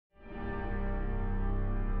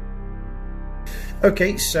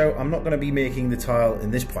Okay, so I'm not going to be making the tile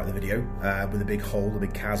in this part of the video with a big hole, a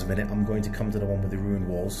big chasm in it. I'm going to come to the one with the ruined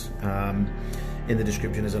walls. In the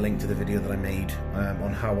description is a link to the video that I made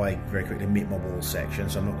on how I very quickly make my wall section,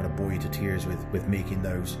 so I'm not going to bore you to tears with making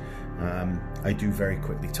those. I do very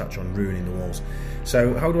quickly touch on ruining the walls.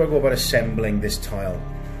 So how do I go about assembling this tile?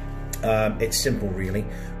 It's simple really.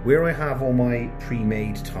 Where I have all my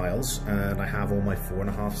pre-made tiles and I have all my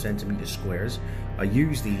 4.5 centimeter squares, I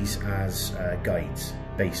use these as guides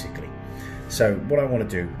basically. So what I want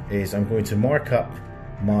to do is I'm going to mark up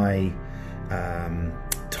my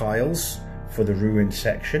tiles for the ruined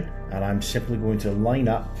section, and I'm simply going to line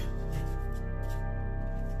up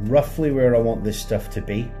roughly where I want this stuff to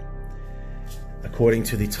be according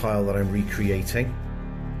to the tile that I'm recreating.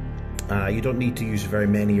 You don't need to use very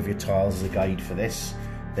many of your tiles as a guide for this.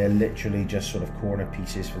 They're literally just sort of corner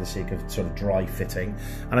pieces for the sake of sort of dry fitting,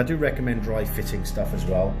 and I do recommend dry fitting stuff as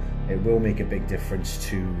well. It will make a big difference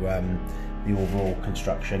to the overall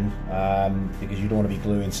construction, because you don't want to be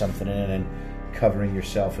gluing something in and covering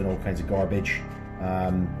yourself in all kinds of garbage,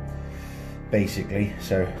 basically.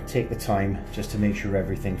 So take the time just to make sure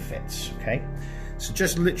everything fits. Okay, so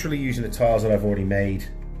just literally using the tiles that I've already made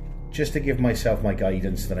just to give myself my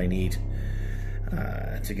guidance that I need,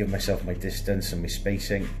 to give myself my distance and my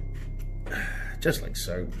spacing, just like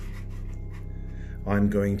so. I'm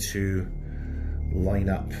going to line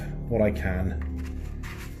up what I can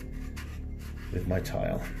with my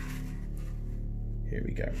tile. Here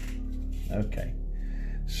we go. Okay,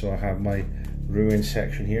 so I have my ruined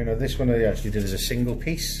section here. Now this one I actually did as a single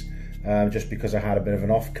piece, just because I had a bit of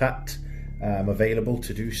an offcut available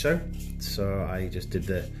to do so. So I just did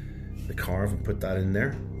the carve and put that in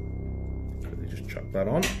there. Just chuck that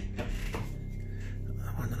on.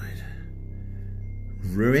 That one that I'd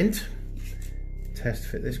ruined. Test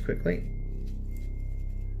fit this quickly.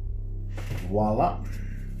 Voila.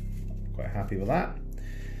 Quite happy with that.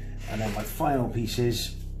 And then my final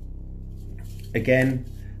pieces. Again,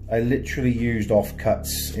 I literally used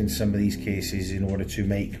offcuts in some of these cases in order to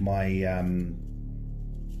make my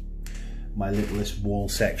my littlest wall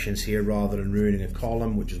sections here, rather than ruining a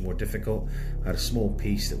column, which is more difficult. I had a small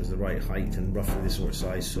piece that was the right height and roughly this sort of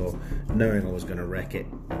size, so knowing I was going to wreck it,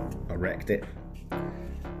 I wrecked it.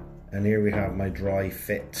 And here we have my dry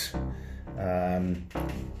fit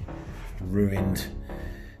ruined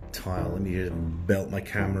tile. Let me just belt my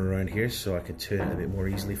camera around here so I can turn it a bit more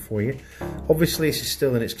easily for you. Obviously this is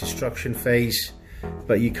still in its construction phase,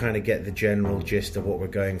 but you kind of get the general gist of what we're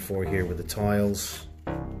going for here with the tiles.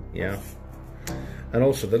 Yeah. And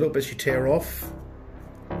also the little bits you tear off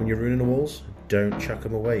when you're ruining the walls, don't chuck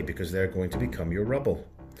them away, because they're going to become your rubble.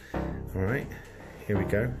 Alright, here we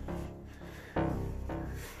go.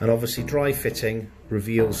 And obviously dry fitting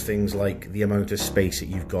reveals things like the amount of space that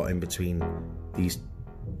you've got in between these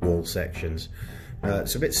wall sections.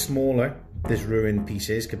 It's a bit smaller, this ruined piece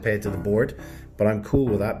is, compared to the board, but I'm cool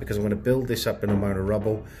with that because I'm going to build this up in an amount of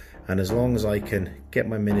rubble, and as long as I can get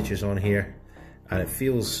my miniatures on here and it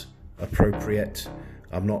feels appropriate,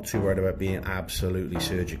 I'm not too worried about being absolutely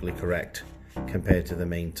surgically correct compared to the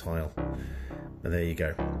main tile. But there you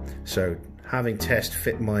go. So having test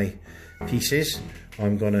fit my pieces,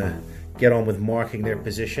 I'm gonna get on with marking their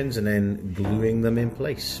positions and then gluing them in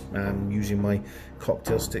place, using my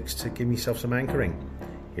cocktail sticks to give myself some anchoring.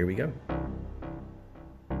 Here we go.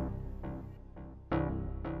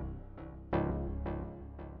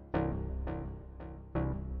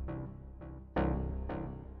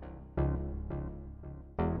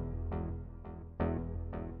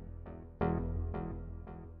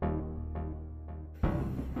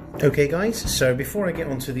 Okay guys, so before I get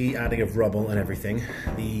onto the adding of rubble and everything,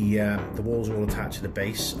 the walls are all attached to the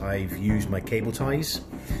base. I've used my cable ties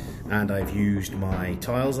and I've used my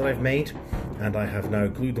tiles that I've made, and I have now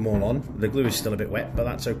glued them all on. The glue is still a bit wet, but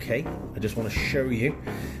that's okay. I just want to show you.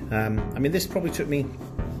 I mean, this probably took me,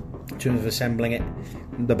 in terms of assembling it,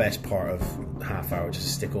 the best part of half hour, just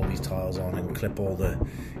to stick all these tiles on and clip all the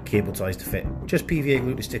cable ties to fit. Just PVA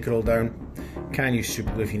glue to stick it all down. Can use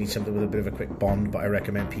super glue if you need something with a bit of a quick bond, but I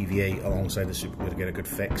recommend PVA alongside the super glue to get a good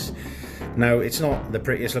fix. Now, it's not the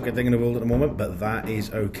prettiest looking thing in the world at the moment, but that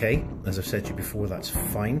is okay. As I've said to you before, that's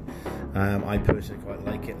fine. I personally quite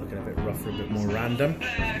like it, looking a bit rougher, a bit more random.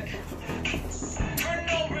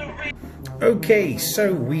 Okay,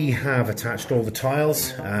 so we have attached all the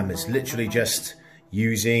tiles. It's literally just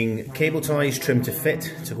using cable ties trimmed to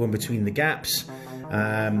fit to go in between the gaps,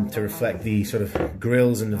 to reflect the sort of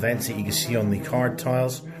grills and the vents that you can see on the card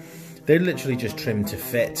tiles. They're literally just trimmed to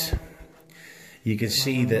fit. You can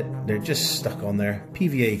see that they're just stuck on there,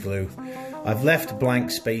 PVA glue. I've left blank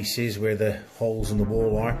spaces where the holes in the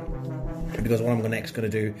wall are, because what I'm next going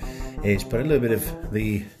to do is put a little bit of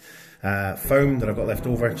the foam that I've got left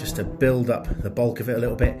over just to build up the bulk of it a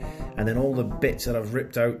little bit, and then all the bits that I've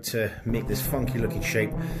ripped out to make this funky looking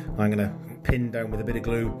shape I'm going to pin down with a bit of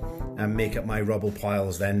glue and make up my rubble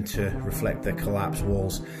piles then to reflect the collapsed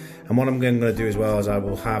walls. And what I'm going to do as well is I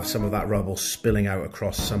will have some of that rubble spilling out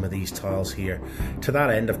across some of these tiles here. To that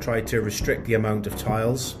end, I've tried to restrict the amount of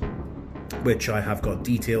tiles which I have got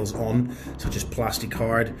details on, such as plastic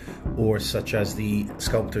card or such as the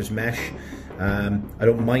sculptors mesh. I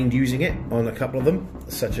don't mind using it on a couple of them,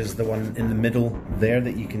 such as the one in the middle there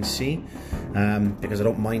that you can see, because I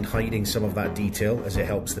don't mind hiding some of that detail as it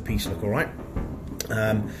helps the piece look alright.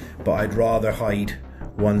 But I'd rather hide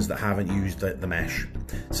ones that haven't used the mesh.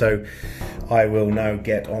 So I will now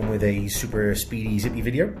get on with a super speedy zippy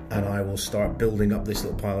video, and I will start building up this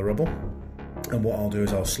little pile of rubble. And what I'll do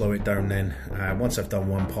is I'll slow it down then once I've done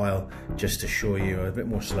one pile, just to show you a bit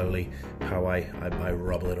more slowly how I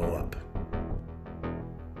rubble it all up.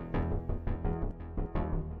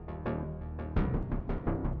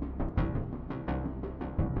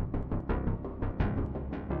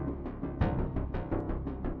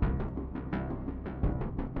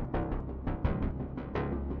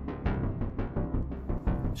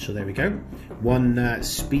 So there we go, one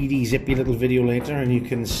speedy zippy little video later, and you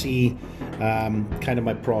can see kind of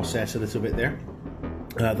my process a little bit there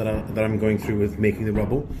that I'm going through with making the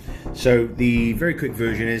rubble. So the very quick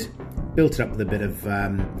version is built it up with a bit of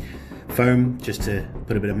foam just to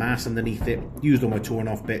put a bit of mass underneath it, used all my torn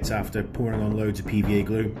off bits after pouring on loads of PVA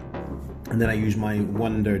glue, and then I use my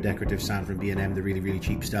Wonder decorative sand from B&M, the really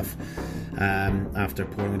cheap stuff, after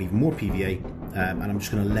pouring on even more PVA. And I'm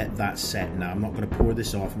just going to let that set now. I'm not going to pour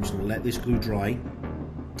this off, I'm just going to let this glue dry.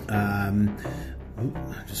 I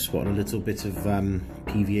just spotted a little bit of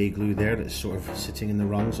PVA glue there that's sort of sitting in the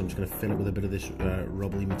rungs. I'm just going to fill it with a bit of this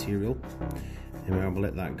rubbly material. Anyway, I'll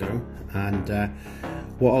let that go. And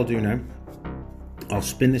what I'll do now, I'll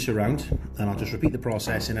spin this around and I'll just repeat the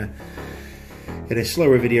process in a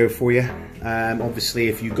slower video for you. Obviously,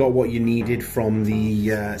 if you got what you needed from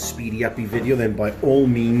the speedy uppy video, then by all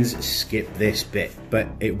means skip this bit, but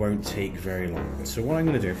it won't take very long. So what I'm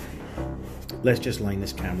going to do, let's just line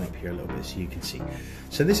this camera up here a little bit so you can see.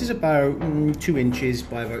 So this is about 2 inches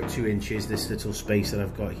by about 2 inches, this little space that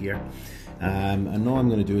I've got here. And all I'm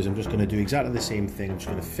going to do is I'm just going to do exactly the same thing. I'm just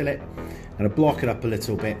going to fill it and block it up a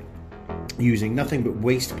little bit using nothing but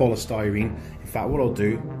waste polystyrene. In fact, what I'll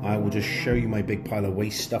do, I will just show you my big pile of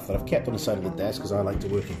waste stuff that I've kept on the side of the desk because I like to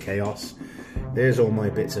work in chaos. There's all my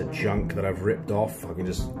bits of junk that I've ripped off. I can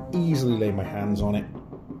just easily lay my hands on it,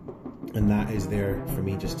 and that is there for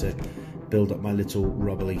me just to build up my little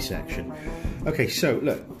rubbly section. Okay, so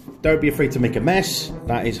look, don't be afraid to make a mess.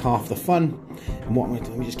 That is half the fun. And what I'm going to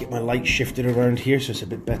do, let me just get my light shifted around here so it's a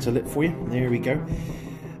bit better lit for you. There we go.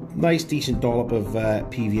 Nice decent dollop of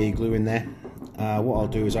PVA glue in there. What I'll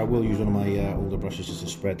do is I will use one of my older brushes just to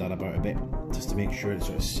spread that about a bit, just to make sure it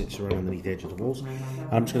sort of sits around underneath the edge of the walls. And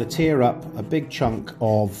I'm just going to tear up a big chunk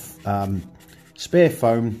of spare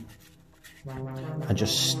foam and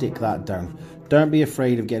just stick that down. Don't be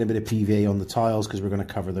afraid of getting a bit of PVA on the tiles because we're going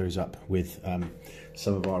to cover those up with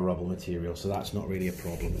some of our rubble material, so that's not really a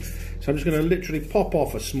problem. So I'm just going to literally pop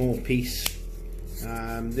off a small piece.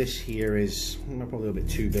 This here is probably a little bit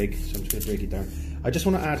too big, so I'm just going to break it down. I just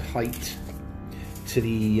want to add height to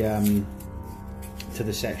the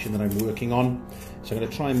section that I'm working on, so I'm going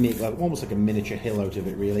to try and make almost like a miniature hill out of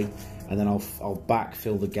it, really, and then I'll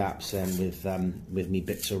backfill the gaps then with me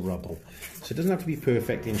bits of rubble. So it doesn't have to be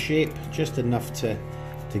perfect in shape, just enough to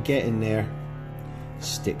get in there,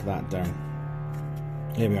 stick that down.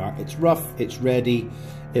 There we are. It's rough, it's ready,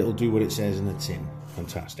 it'll do what it says in the tin.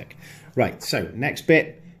 Fantastic. Right, so next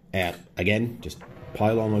bit, again, just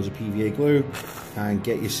pile on loads of PVA glue and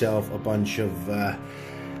get yourself a bunch of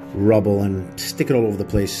rubble and stick it all over the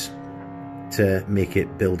place to make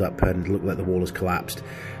it build up and look like the wall has collapsed.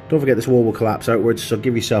 Don't forget this wall will collapse outwards, so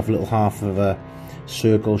give yourself a little half of a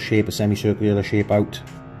circle shape, a semicircular shape out.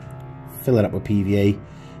 Fill it up with PVA,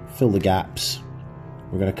 fill the gaps.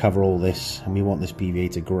 We're going to cover all this, and we want this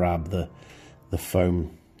PVA to grab the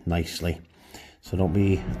foam nicely. So don't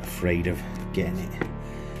be afraid of getting it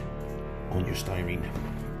on your styrene.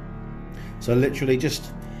 So literally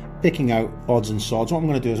just picking out odds and sods. What I'm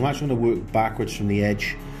going to do is I'm actually going to work backwards from the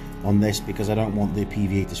edge on this because I don't want the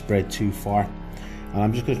PVA to spread too far. And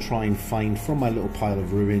I'm just going to try and find from my little pile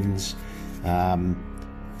of ruins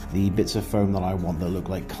the bits of foam that I want that look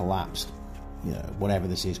like collapsed, you know, whatever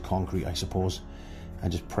this is, concrete I suppose,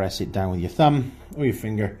 and just press it down with your thumb or your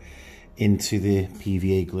finger into the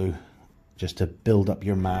PVA glue just to build up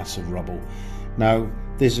your mass of rubble. Now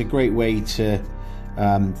This is a great way to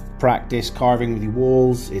practice carving with your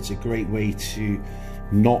walls. It's a great way to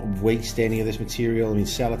not waste any of this material. I mean,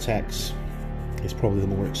 Celotex is probably the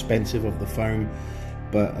more expensive of the foam,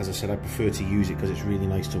 but as I said, I prefer to use it because it's really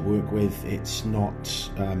nice to work with. It's not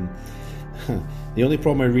the only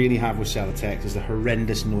problem I really have with Celotex is the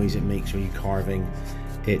horrendous noise it makes when you're carving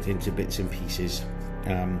it into bits and pieces.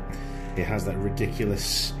 It has that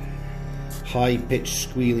ridiculous high-pitched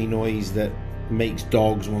squealy noise that makes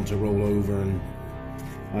dogs want to roll over, and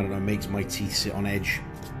I don't know, makes my teeth sit on edge.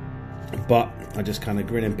 But I just kind of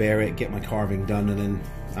grin and bear it, get my carving done, and then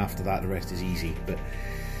after that the rest is easy. But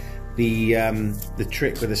the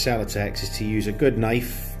trick with the Celotex is to use a good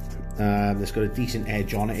knife that's got a decent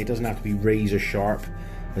edge on it. It doesn't have to be razor sharp.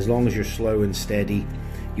 As long as you're slow and steady,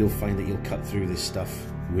 you'll find that you'll cut through this stuff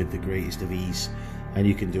with the greatest of ease, and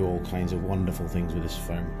you can do all kinds of wonderful things with this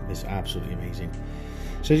foam. It's absolutely amazing.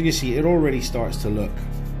 So as you can see, it already starts to look,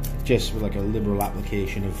 just with like a liberal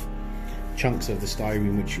application of chunks of the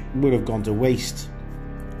styrene, which would have gone to waste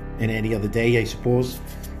in any other day, I suppose,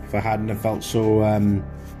 if I hadn't have felt so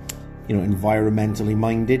you know, environmentally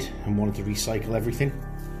minded and wanted to recycle everything.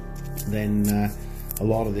 Then a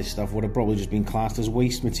lot of this stuff would have probably just been classed as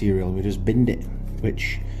waste material. We just binned it,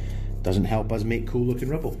 which doesn't help us make cool looking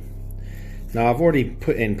rubble. Now I've already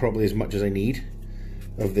put in probably as much as I need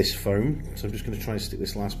of this foam, so I'm just going to try and stick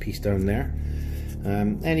this last piece down there.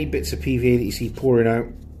 Any bits of PVA that you see pouring out,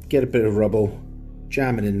 get a bit of rubble,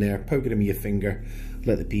 jam it in there, poke it in with your finger,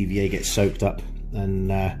 let the PVA get soaked up, and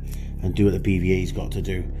do what the PVA's got to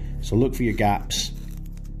do. So look for your gaps,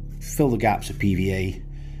 fill the gaps with PVA,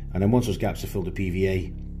 and then once those gaps are filled with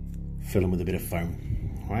PVA, fill them with a bit of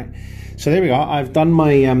foam. All right, so there we go. I've done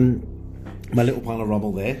my my little pile of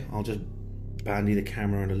rubble there. I'll just bandy the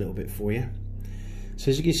camera around a little bit for you. So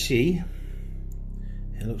as you can see,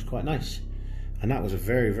 it looks quite nice, and that was a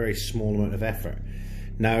very, very small amount of effort.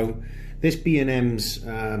 Now this B&M's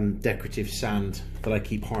decorative sand that I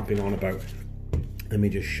keep harping on about, let me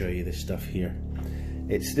just show you this stuff here.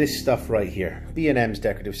 It's this stuff right here, B&M's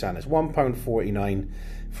decorative sand. It's £1.49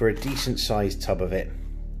 for a decent sized tub of it,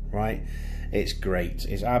 right? It's great.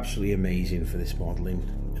 It's absolutely amazing for this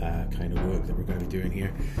modelling kind of work that we're going to be doing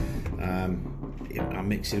here. I'm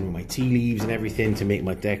mixing with my tea leaves and everything to make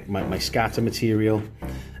my scatter material.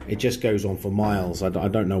 It just goes on for miles. I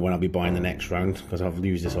don't know when I'll be buying the next round because I've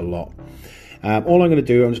used this a lot. All I'm going to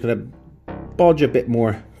do, I'm just going to bodge a bit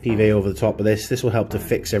more PVA over the top of this. This will help to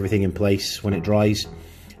fix everything in place when it dries.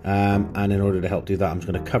 And in order to help do that, I'm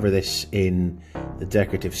just going to cover this in the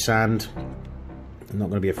decorative sand. I'm not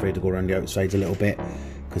going to be afraid to go around the outsides a little bit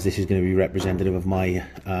because this is going to be representative of my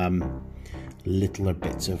littler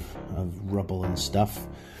bits of rubble and stuff.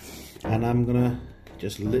 And I'm going to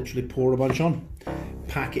just literally pour a bunch on,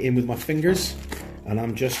 pack it in with my fingers, and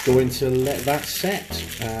I'm just going to let that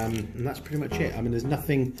set. And that's pretty much it. I mean, there's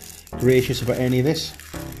nothing gracious about any of this.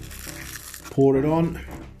 Pour it on,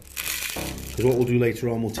 because what we'll do later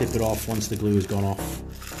on, we'll tip it off once the glue has gone off,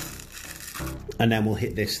 and then we'll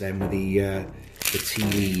hit this then with the tea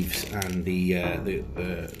leaves and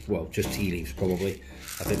well, just tea leaves probably.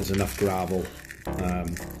 I think there's enough gravel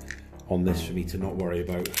on this for me to not worry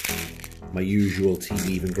about my usual tea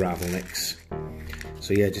leaf and gravel mix.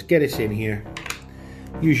 So yeah, just get this in here,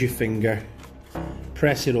 use your finger,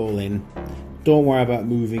 press it all in. Don't worry about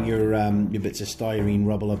moving your bits of styrene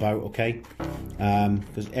rubble about, okay?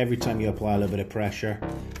 Because every time you apply a little bit of pressure,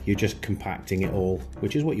 you're just compacting it all,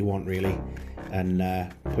 which is what you want really,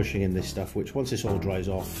 and pushing in this stuff, which once this all dries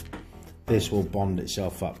off, this will bond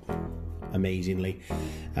itself up amazingly,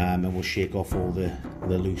 and will shake off all the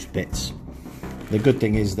loose bits. The good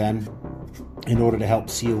thing is then, in order to help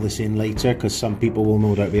seal this in later, because some people will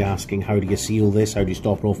no doubt be asking, how do you seal this, how do you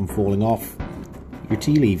stop it all from falling off? Your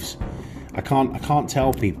tea leaves. I can't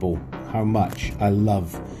tell people how much I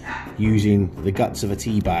love using the guts of a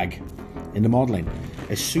tea bag in the modelling.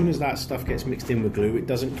 As soon as that stuff gets mixed in with glue, it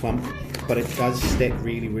doesn't clump, but it does stick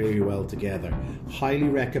really, really well together. Highly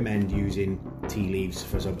recommend using tea leaves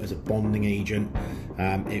as a bonding agent.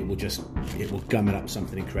 It will gum it up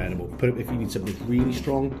something incredible. If you need something really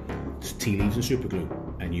strong, just tea leaves and super glue,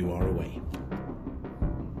 and you are away.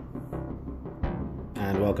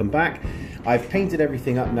 And welcome back. I've painted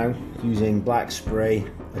everything up now using black spray,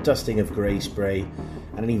 a dusting of grey spray,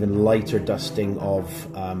 and an even lighter dusting of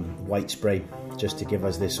white spray, just to give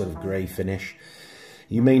us this sort of grey finish.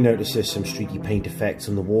 You may notice there's some streaky paint effects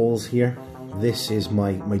on the walls here. This is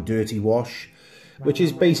my dirty wash, which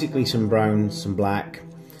is basically some brown, some black,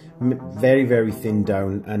 very, very thin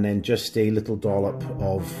down, and then just a little dollop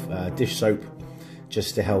of dish soap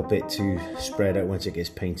just to help it to spread out once it gets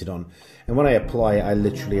painted on. And when I apply it, I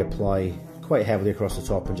literally apply quite heavily across the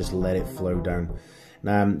top and just let it flow down.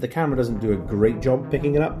 The camera doesn't do a great job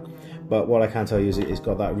picking it up, but what I can tell you is it's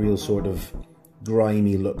got that real sort of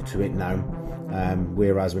grimy look to it now,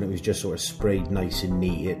 whereas when it was just sort of sprayed nice and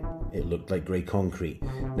neat, it looked like grey concrete.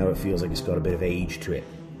 Now it feels like it's got a bit of age to it.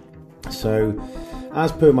 So,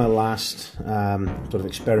 as per my last sort of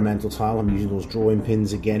experimental tile, I'm using those drawing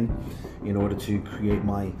pins again in order to create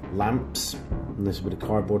my lamps. And there's a bit of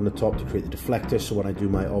cardboard on the top to create the deflector, so when I do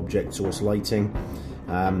my object source lighting,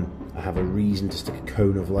 I have a reason to stick a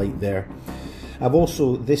cone of light there. I've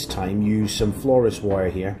also this time used some florist wire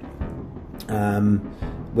here,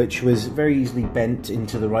 which was very easily bent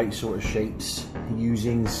into the right sort of shapes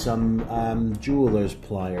using some jeweler's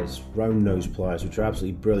pliers, round nose pliers, which are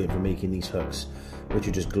absolutely brilliant for making these hooks, which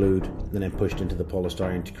are just glued and then pushed into the polished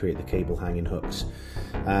iron to create the cable hanging hooks.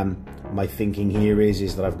 My thinking here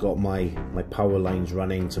is that I've got my power lines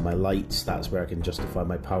running to my lights. That's where I can justify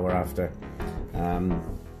my power after.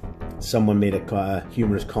 Someone made a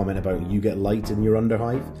humorous comment about you get light in your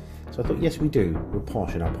underhive. So I thought, yes, we do. We're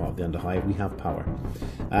posh in our part of the underhive. We have power.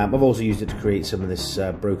 I've also used it to create some of this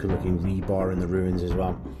broken-looking rebar in the ruins as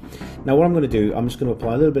well. Now, what I'm going to do, I'm just going to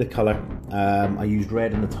apply a little bit of colour. I used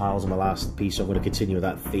red in the tiles in my last piece, so I'm going to continue with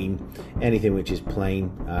that theme. Anything which is plain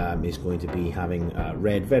is going to be having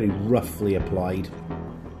red very roughly applied.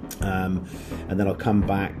 And then I'll come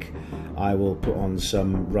back. I will put on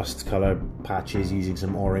some rust colour patches using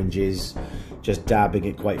some oranges, just dabbing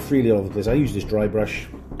it quite freely all over the place. I use this dry brush.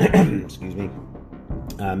 Excuse me,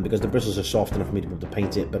 because the bristles are soft enough for me to be able to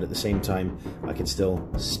paint it, but at the same time I can still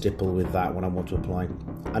stipple with that when I want to apply.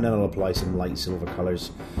 And then I'll apply some light silver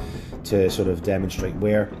colours to sort of demonstrate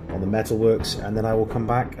where on the metalworks, and then I will come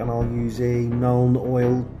back and I'll use a Nuln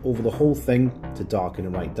oil over the whole thing to darken it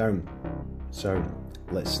right down. So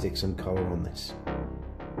let's stick some colour on this.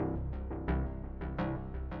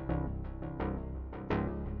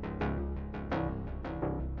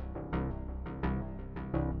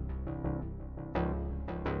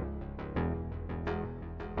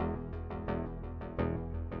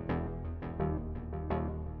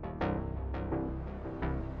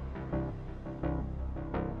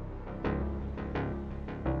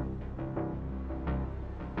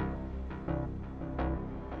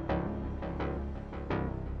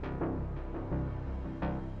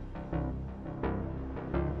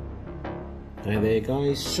 Hi there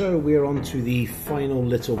guys, so we're on to the final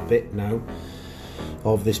little bit now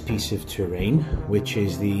of this piece of terrain, which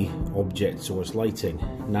is the object source lighting.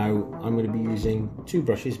 Now I'm going to be using two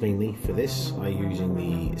brushes mainly for this. I'm using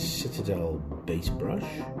the Citadel base brush,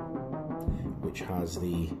 which has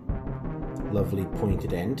the lovely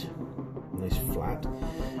pointed end, nice flat,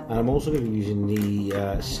 and I'm also going to be using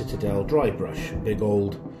the Citadel dry brush, big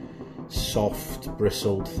old soft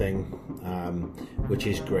bristled thing, which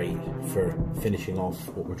is great for finishing off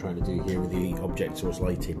what we're trying to do here with the object source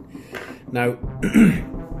lighting. Now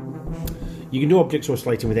you can do object source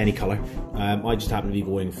lighting with any colour. I just happen to be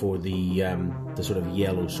going for the sort of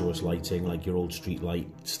yellow source lighting, like your old street light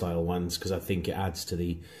style ones, because I think it adds to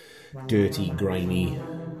the dirty, grimy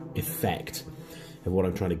effect of what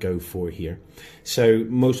I'm trying to go for here. So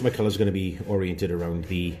most of my colours are going to be oriented around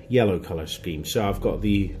the yellow colour scheme. So I've got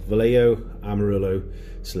the Vallejo, Amarillo,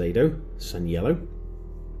 Salado, Sun Yellow.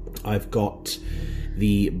 I've got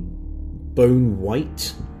the Bone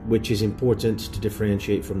White, which is important to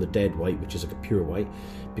differentiate from the Dead White, which is like a pure white,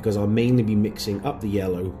 because I'll mainly be mixing up the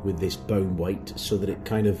yellow with this Bone White so that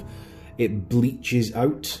it bleaches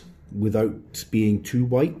out without being too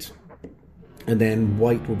white. And then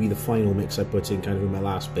white will be the final mix I put in kind of in my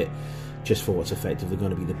last bit, just for what's effectively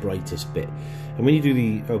going to be the brightest bit. And when you do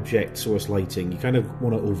the object source lighting, you kind of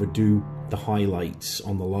want to overdo the highlights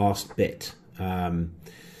on the last bit,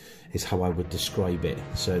 is how I would describe it.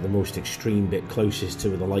 So the most extreme bit closest to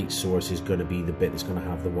the light source is going to be the bit that's going to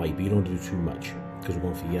have the white, but you don't do too much because we're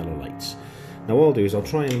going for yellow lights. Now what I'll do is I'll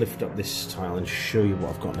try and lift up this tile and show you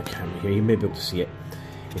what I've got on the camera here. You may be able to see it.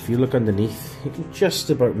 If you look underneath, you can just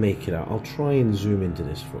about make it out. I'll try and zoom into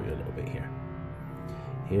this for you a little bit here.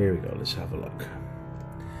 Here we go, let's have a look.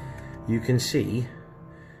 You can see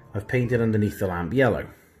I've painted underneath the lamp yellow.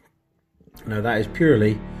 Now that is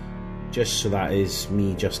purely just so that is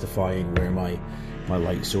me justifying where my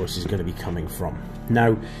light source is going to be coming from.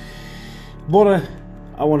 Now, what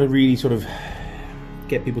I want to really sort of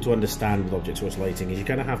get people to understand with object source lighting is you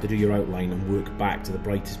kind of have to do your outline and work back to the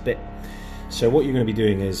brightest bit. So what you're going to be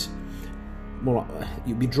doing is, well,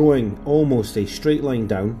 you'll be drawing almost a straight line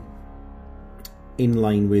down in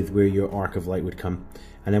line with where your arc of light would come,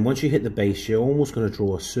 and then once you hit the base you're almost going to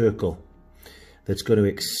draw a circle, that's going to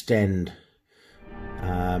extend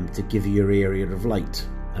to give you your area of light,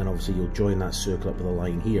 and obviously you'll join that circle up with a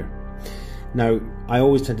line here. Now I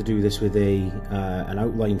always tend to do this with an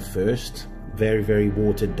outline first, very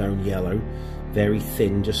watered down yellow, very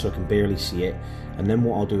thin, just so I can barely see it, and then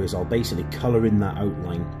what I'll do is I'll basically colour in that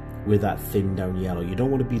outline with that thin down yellow. You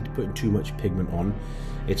don't want to be putting too much pigment on.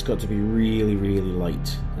 It's got to be really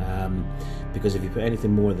light, because if you put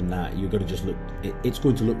anything more than that, you're going to just look, it's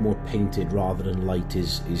going to look more painted rather than light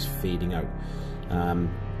is fading out.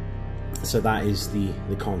 So that is the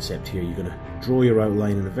concept here. You're going to draw your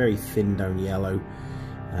outline in a very thin down yellow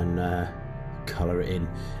and colour it in,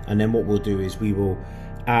 and then what we'll do is we will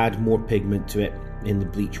add more pigment to it in the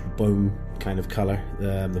bleach bone kind of colour,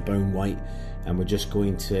 the bone white, and we're just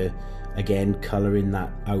going to again colour in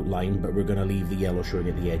that outline, but we're going to leave the yellow showing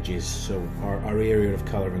at the edges, so our area of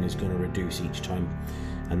colouring is going to reduce each time,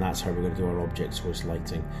 and that's how we're going to do our object source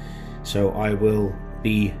lighting. So I will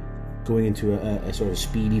be going into a sort of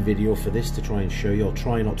speedy video for this to try and show you. I'll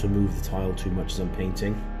try not to move the tile too much as I'm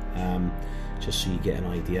painting, just so you get an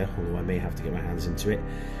idea, although I may have to get my hands into it.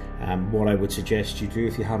 What I would suggest you do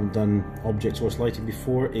if you haven't done object source lighting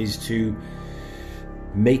before is to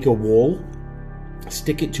make a wall,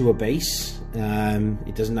 stick it to a base.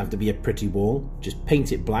 It doesn't have to be a pretty wall, just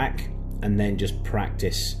paint it black, and then just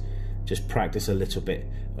practice a little bit,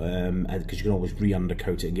 because you can always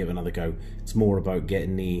re-undercoat it and give it another go. It's more about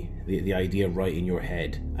getting the idea right in your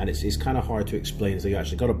head, and it's kind of hard to explain until you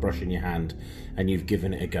actually got a brush in your hand and you've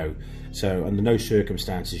given it a go. So under no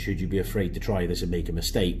circumstances should you be afraid to try this and make a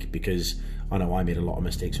mistake, because I know I made a lot of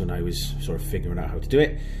mistakes when I was sort of figuring out how to do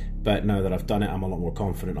it, but now that I've done it, I'm a lot more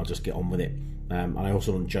confident. I'll just get on with it, and I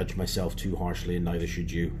also don't judge myself too harshly, and neither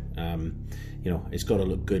should you. You know, it's got to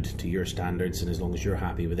look good to your standards, and as long as you're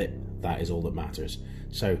happy with it, that is all that matters.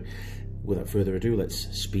 So without further ado, let's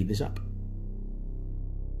speed this up.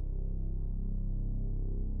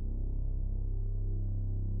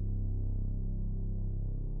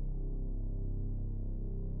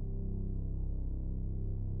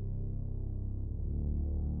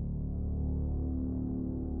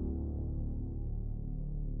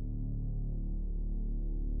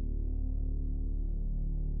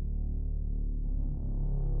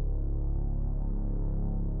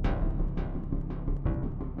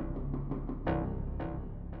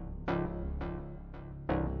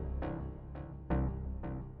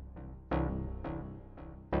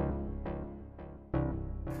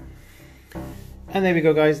 And there we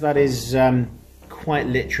go, guys. That is quite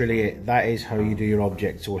literally it. That is how you do your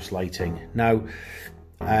object source lighting. Now,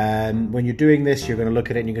 when you're doing this, you're going to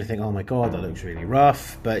look at it and you're going to think, oh my god, that looks really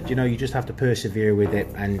rough. But you know, you just have to persevere with it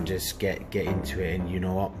and just get into it, and you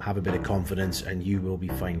know what, have a bit of confidence and you will be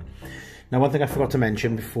fine. Now, one thing I forgot to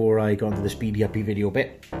mention before I got into the speedy uppy video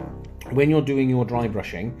bit, when you're doing your dry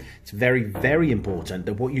brushing, it's very important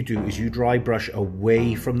that what you do is you dry brush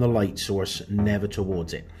away from the light source, never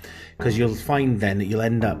towards it, because you'll find then that you'll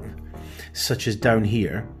end up, such as down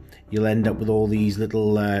here, you'll end up with all these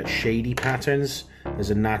little shady patterns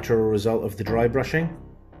as a natural result of the dry brushing.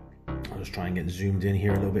 I'll just try and get zoomed in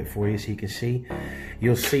here a little bit for you so you can see.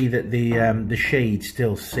 You'll see that the shade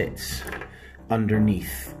still sits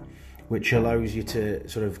underneath, which allows you to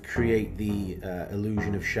sort of create the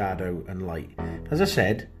illusion of shadow and light. As I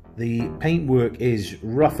said, the paintwork is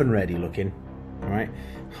rough and ready looking, all right?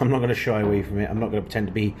 I'm not going to shy away from it. I'm not going to pretend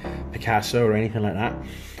to be Picasso or anything like that.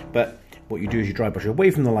 But what you do is you dry brush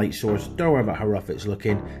away from the light source. Don't worry about how rough it's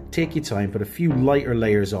looking. Take your time, put a few lighter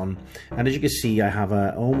layers on. And as you can see, I have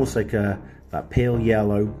almost like that pale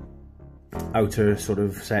yellow outer sort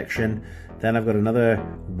of section. Then I've got another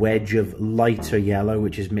wedge of lighter yellow,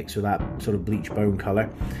 which is mixed with that sort of bleach bone color.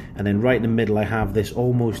 And then right in the middle, I have this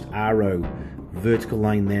almost arrow vertical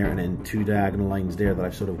line there, and then two diagonal lines there that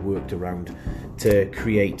I've sort of worked around to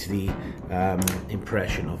create the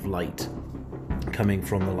impression of light coming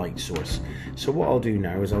from the light source. So what I'll do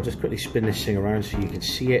now is I'll just quickly spin this thing around so you can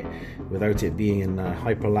see it without it being in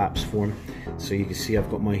hyperlapse form. So you can see I've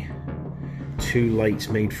got my two lights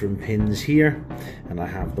made from pins here, and I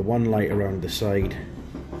have the one light around the side,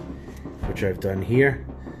 which I've done here.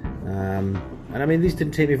 And I mean, these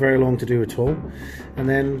didn't take me very long to do at all. And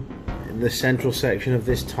then the central section of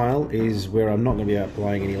this tile is where I'm not going to be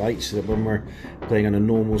applying any lights, so that when we're playing under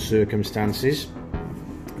normal circumstances,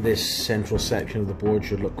 this central section of the board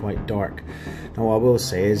should look quite dark. Now what I will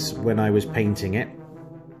say is, when I was painting it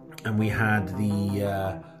and we had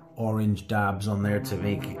the orange dabs on there to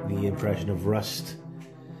make the impression of rust,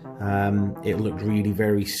 it looked really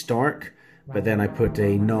very stark, but then I put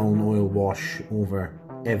a non-oil wash over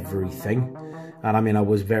everything, And I mean, I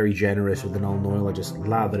was very generous with the Nuln Oil. I just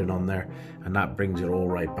lathered it on there, and that brings it all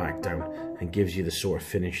right back down and gives you the sort of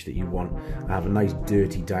finish that you want. I have a nice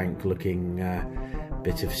dirty, dank looking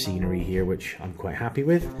bit of scenery here, which I'm quite happy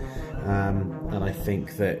with. And I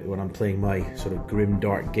think that when I'm playing my sort of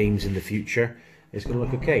grimdark games in the future, it's going to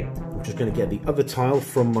look okay. I'm just going to get the other tile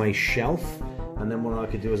from my shelf, and then what I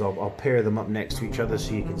could do is I'll pair them up next to each other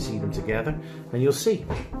so you can see them together, and you'll see.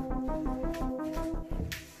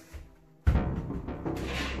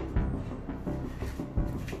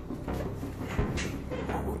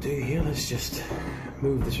 What we'll do here, let's just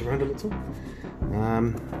move this around a little.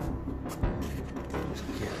 Just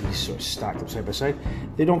get these sort of stacked up side by side.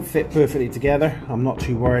 They don't fit perfectly together. I'm not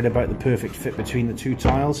too worried about the perfect fit between the two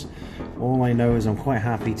tiles. All I know is I'm quite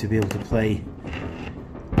happy to be able to play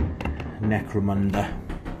Necromunda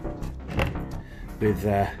with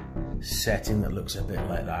a setting that looks a bit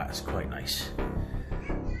like that. It's quite nice.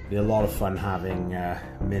 Be a lot of fun having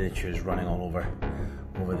miniatures running all over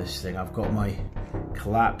this thing. I've got my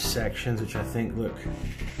collapse sections, which I think look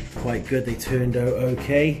quite good. They turned out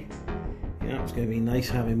okay. Yeah, it's going to be nice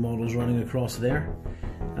having models running across there.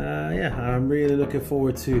 Yeah, I'm really looking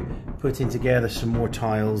forward to putting together some more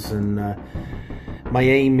tiles, and my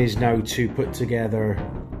aim is now to put together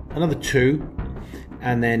another 2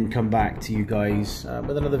 and then come back to you guys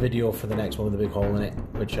with another video for the next one with a big hole in it,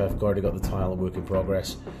 which I've already got the tile work in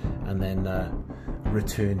progress, and then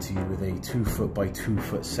return to you with a 2 foot by 2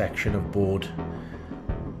 foot section of board.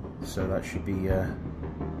 So that should be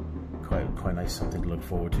quite nice, something to look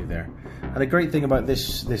forward to there. And the great thing about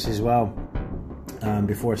this as well,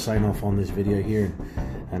 before I sign off on this video here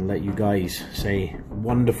and let you guys say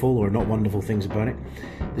wonderful or not wonderful things about it,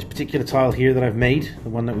 this particular tile here that I've made, the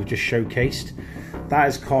one that we've just showcased, that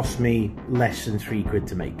has cost me less than 3 quid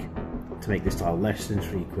to make this tile, less than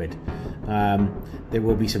 3 quid. There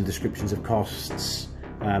will be some descriptions of costs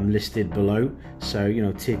listed below, so you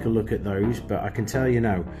know, take a look at those. But I can tell you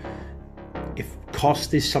now, if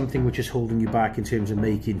cost is something which is holding you back in terms of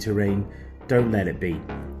making terrain, don't let it be.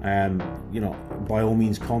 You know, by all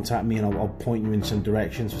means contact me and I'll point you in some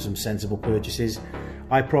directions for some sensible purchases.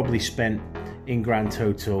 I probably spent in grand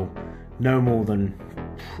total no more than,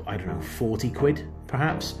 I don't know, 40 quid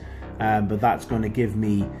perhaps, but that's going to give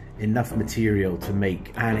me enough material to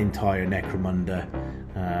make an entire Necromunda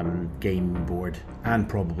gaming board, and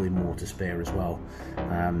probably more to spare as well.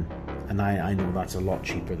 And I know that's a lot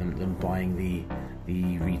cheaper than buying the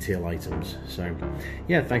retail items. So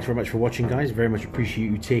yeah, thanks very much for watching, guys. Very much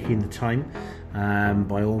appreciate you taking the time.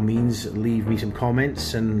 By all means, leave me some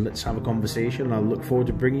comments and let's have a conversation. I'll look forward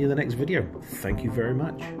to bringing you the next video. Thank you very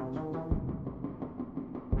much.